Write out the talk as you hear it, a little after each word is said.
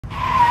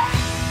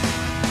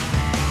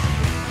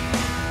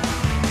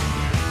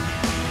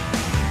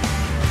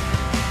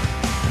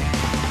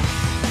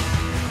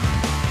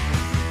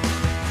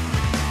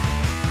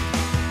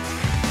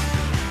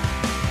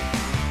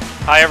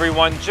Hi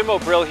everyone, Jim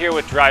O'Brill here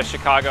with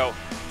DriveChicago.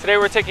 Today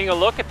we're taking a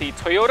look at the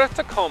Toyota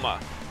Tacoma.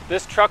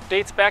 This truck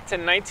dates back to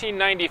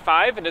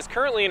 1995 and is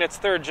currently in its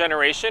third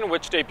generation,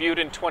 which debuted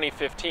in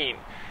 2015.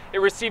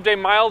 It received a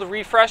mild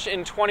refresh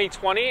in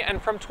 2020,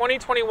 and from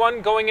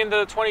 2021 going into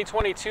the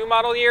 2022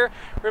 model year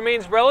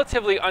remains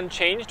relatively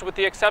unchanged with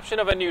the exception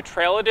of a new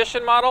Trail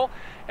Edition model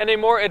and a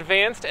more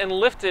advanced and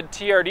lifted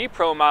TRD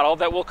Pro model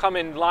that will come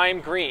in lime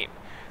green.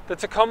 The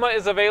Tacoma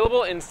is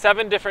available in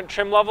 7 different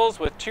trim levels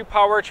with 2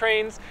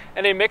 powertrains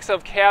and a mix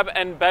of cab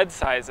and bed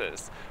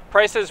sizes.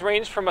 Prices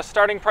range from a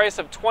starting price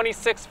of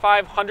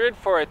 $26,500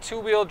 for a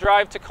 2-wheel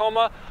drive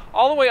Tacoma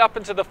all the way up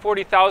into the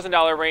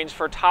 $40,000 range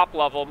for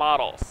top-level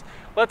models.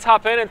 Let's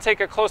hop in and take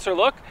a closer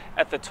look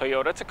at the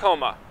Toyota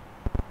Tacoma.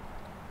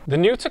 The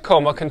new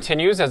Tacoma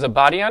continues as a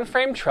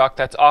body-on-frame truck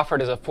that's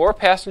offered as a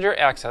 4-passenger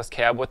access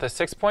cab with a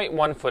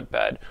 6.1-foot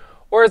bed,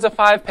 or as a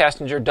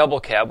 5-passenger double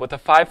cab with a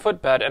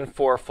 5-foot bed and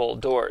 4 full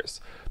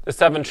doors. The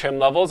 7 trim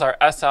levels are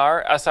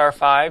SR,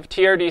 SR5,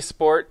 TRD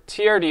Sport,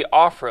 TRD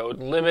Off-Road,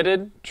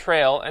 Limited,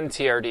 Trail, and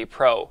TRD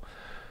Pro.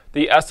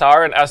 The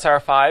SR and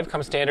SR5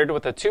 come standard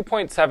with a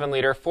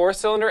 2.7-liter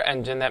 4-cylinder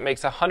engine that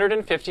makes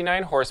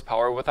 159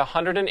 horsepower with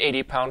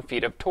 180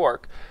 pound-feet of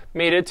torque,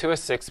 mated to a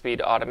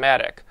 6-speed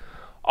automatic.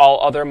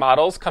 All other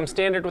models come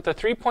standard with a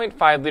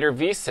 3.5-liter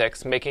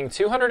V6 making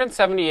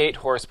 278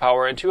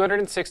 horsepower and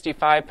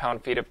 265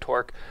 pound-feet of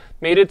torque,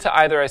 mated to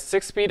either a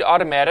 6-speed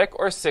automatic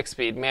or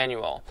 6-speed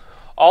manual.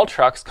 All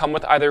trucks come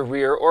with either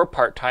rear or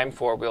part-time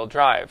 4-wheel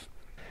drive.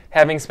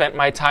 Having spent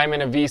my time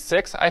in a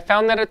V6, I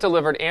found that it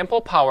delivered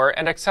ample power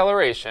and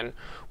acceleration,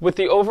 with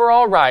the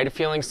overall ride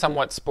feeling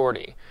somewhat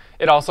sporty.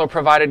 It also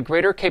provided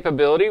greater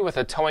capability with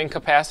a towing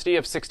capacity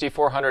of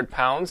 6,400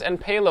 pounds and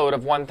payload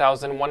of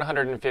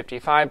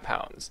 1,155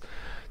 pounds.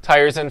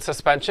 Tires and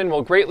suspension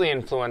will greatly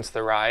influence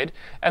the ride,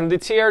 and the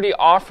TRD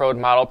Off-Road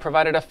model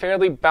provided a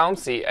fairly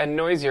bouncy and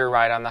noisier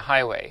ride on the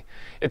highway.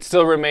 It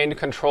still remained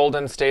controlled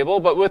and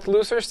stable, but with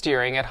looser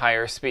steering at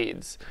higher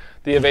speeds.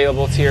 The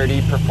available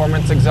TRD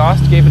Performance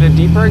exhaust gave it a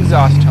deeper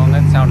exhaust tone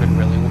that sounded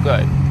really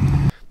good.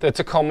 The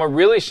Tacoma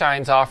really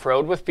shines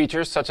off-road with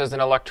features such as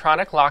an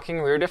electronic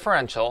locking rear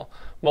differential,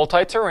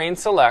 multi-terrain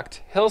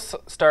select, hill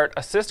start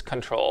assist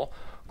control,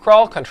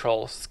 crawl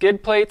control,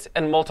 skid plates,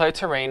 and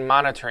multi-terrain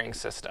monitoring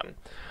system.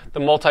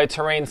 The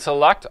multi-terrain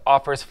select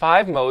offers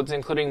 5 modes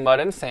including mud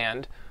and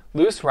sand,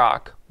 loose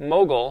rock,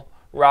 mogul,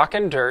 rock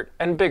and dirt,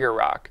 and bigger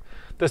rock.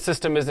 The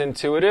system is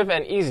intuitive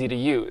and easy to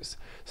use.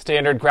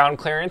 Standard ground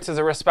clearance is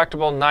a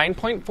respectable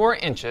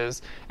 9.4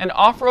 inches, and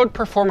off-road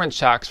performance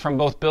shocks from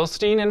both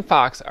Bilstein and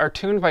Fox are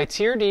tuned by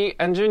TRD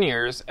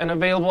engineers and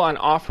available on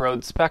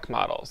off-road spec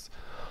models.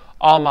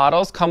 All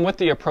models come with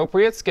the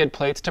appropriate skid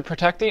plates to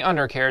protect the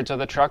undercarriage of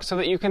the truck so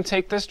that you can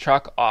take this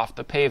truck off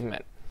the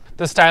pavement.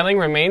 The styling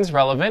remains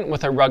relevant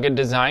with a rugged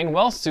design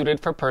well suited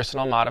for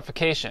personal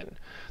modification.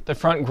 The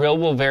front grille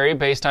will vary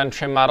based on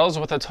trim models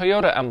with a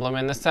Toyota emblem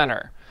in the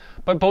center.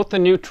 But both the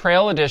new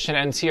Trail Edition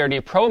and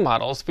TRD Pro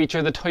models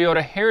feature the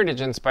Toyota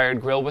Heritage-inspired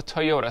grille with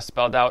Toyota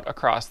spelled out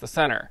across the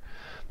center.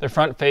 The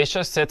front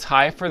fascia sits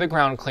high for the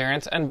ground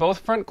clearance, and both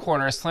front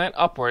corners slant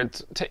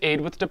upwards to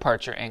aid with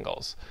departure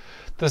angles.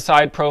 The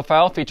side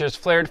profile features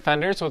flared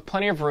fenders with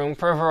plenty of room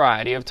for a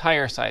variety of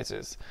tire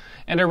sizes.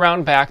 And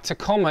around back,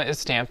 Tacoma is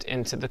stamped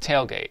into the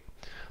tailgate.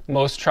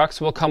 Most trucks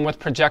will come with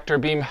projector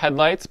beam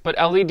headlights, but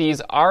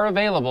LEDs are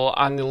available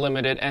on the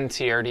Limited and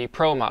TRD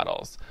Pro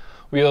models.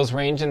 Wheels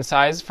range in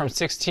size from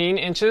 16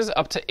 inches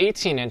up to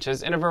 18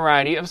 inches in a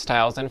variety of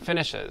styles and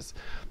finishes.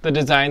 The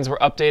designs were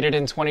updated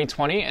in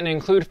 2020 and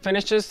include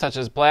finishes such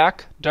as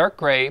black, dark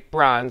gray,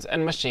 bronze,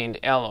 and machined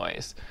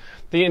alloys.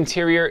 The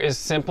interior is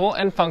simple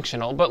and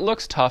functional, but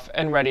looks tough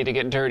and ready to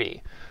get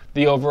dirty.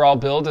 The overall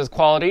build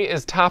quality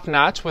is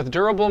top-notch with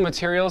durable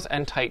materials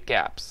and tight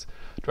gaps.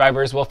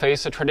 Drivers will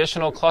face a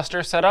traditional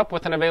cluster setup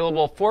with an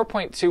available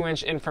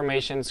 4.2-inch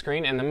information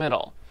screen in the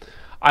middle.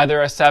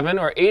 Either a 7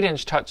 or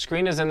 8-inch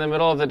touchscreen is in the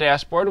middle of the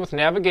dashboard with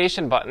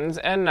navigation buttons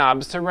and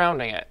knobs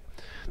surrounding it.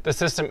 The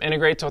system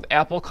integrates with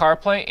Apple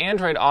CarPlay,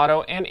 Android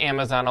Auto, and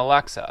Amazon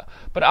Alexa,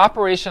 but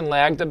operation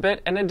lagged a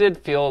bit and it did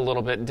feel a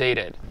little bit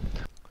dated.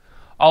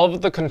 All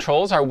of the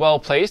controls are well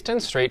placed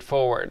and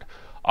straightforward.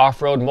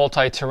 Off-road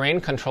multi-terrain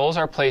controls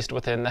are placed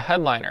within the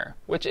headliner,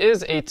 which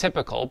is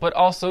atypical but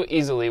also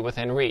easily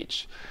within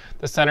reach.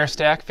 The center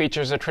stack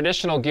features a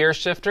traditional gear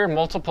shifter,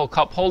 multiple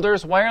cup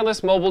holders,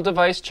 wireless mobile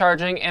device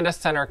charging, and a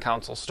center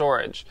console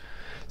storage.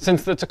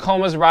 Since the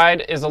Tacoma's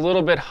ride is a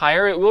little bit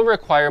higher, it will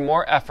require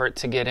more effort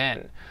to get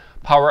in.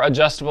 Power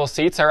adjustable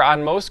seats are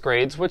on most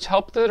grades, which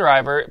help the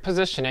driver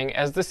positioning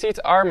as the seats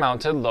are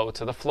mounted low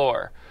to the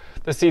floor.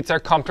 The seats are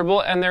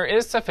comfortable and there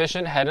is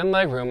sufficient head and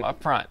leg room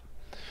up front.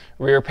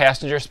 Rear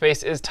passenger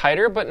space is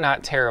tighter but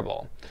not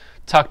terrible.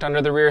 Tucked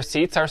under the rear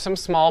seats are some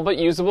small but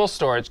usable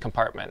storage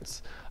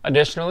compartments.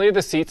 Additionally,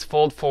 the seats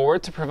fold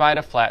forward to provide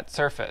a flat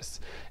surface.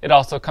 It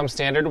also comes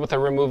standard with a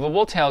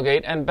removable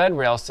tailgate and bed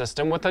rail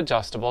system with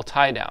adjustable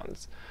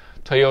tie-downs.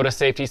 Toyota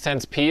Safety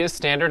Sense P is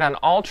standard on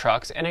all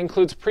trucks and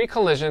includes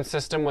pre-collision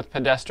system with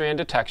pedestrian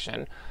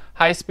detection,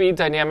 high-speed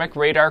dynamic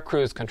radar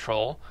cruise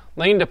control,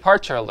 lane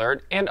departure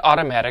alert, and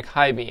automatic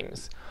high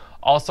beams.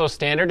 Also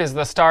standard is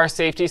the STAR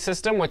safety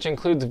system, which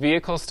includes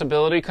vehicle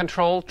stability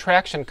control,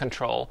 traction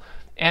control,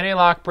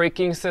 anti-lock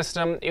braking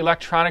system,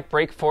 electronic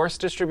brake force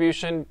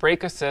distribution,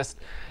 brake assist,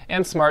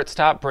 and smart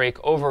stop brake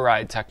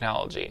override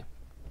technology.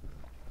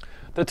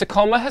 The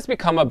Tacoma has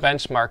become a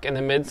benchmark in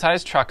the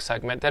mid-size truck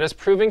segment that is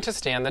proving to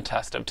stand the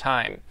test of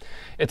time.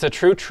 It's a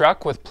true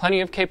truck with plenty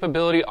of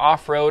capability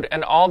off-road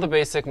and all the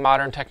basic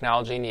modern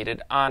technology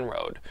needed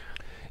on-road.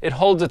 It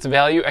holds its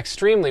value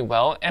extremely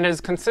well and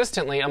is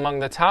consistently among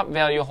the top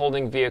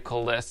value-holding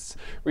vehicle lists,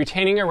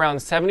 retaining around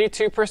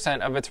 72%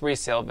 of its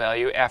resale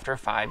value after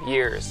 5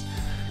 years.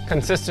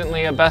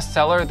 Consistently a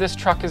bestseller, this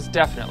truck is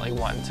definitely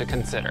one to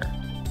consider.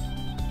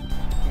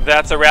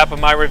 That's a wrap of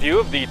my review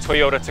of the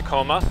Toyota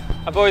Tacoma.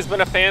 I've always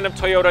been a fan of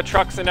Toyota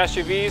trucks and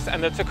SUVs,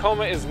 and the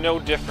Tacoma is no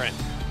different.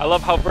 I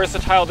love how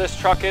versatile this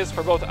truck is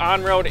for both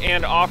on-road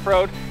and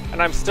off-road,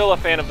 and I'm still a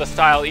fan of the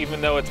style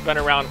even though it's been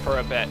around for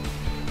a bit.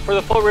 For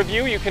the full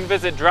review, you can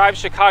visit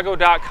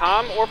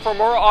DriveChicago.com, or for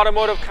more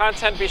automotive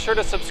content, be sure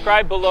to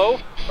subscribe below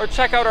or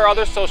check out our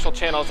other social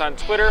channels on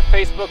Twitter,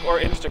 Facebook, or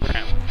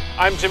Instagram.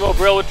 I'm Jim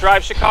O'Brill with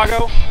Drive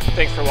Chicago.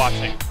 Thanks for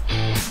watching.